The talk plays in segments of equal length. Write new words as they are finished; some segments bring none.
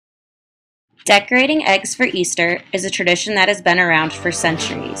Decorating eggs for Easter is a tradition that has been around for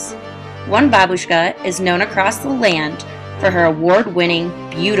centuries. One babushka is known across the land for her award-winning,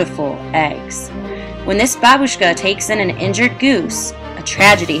 beautiful eggs. When this babushka takes in an injured goose, a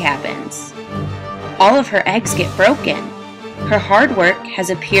tragedy happens. All of her eggs get broken. Her hard work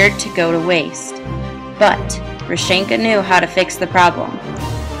has appeared to go to waste. But Rechenka knew how to fix the problem.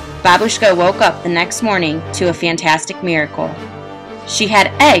 Babushka woke up the next morning to a fantastic miracle. She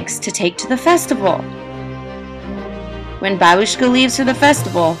had eggs to take to the festival. When Babushka leaves for the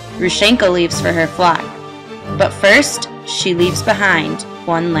festival, Rechenka leaves for her flock. But first, she leaves behind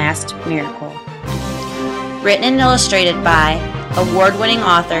one last miracle. Written and illustrated by award-winning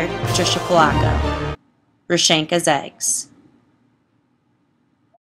author Patricia Polacco. Rechenka's Eggs.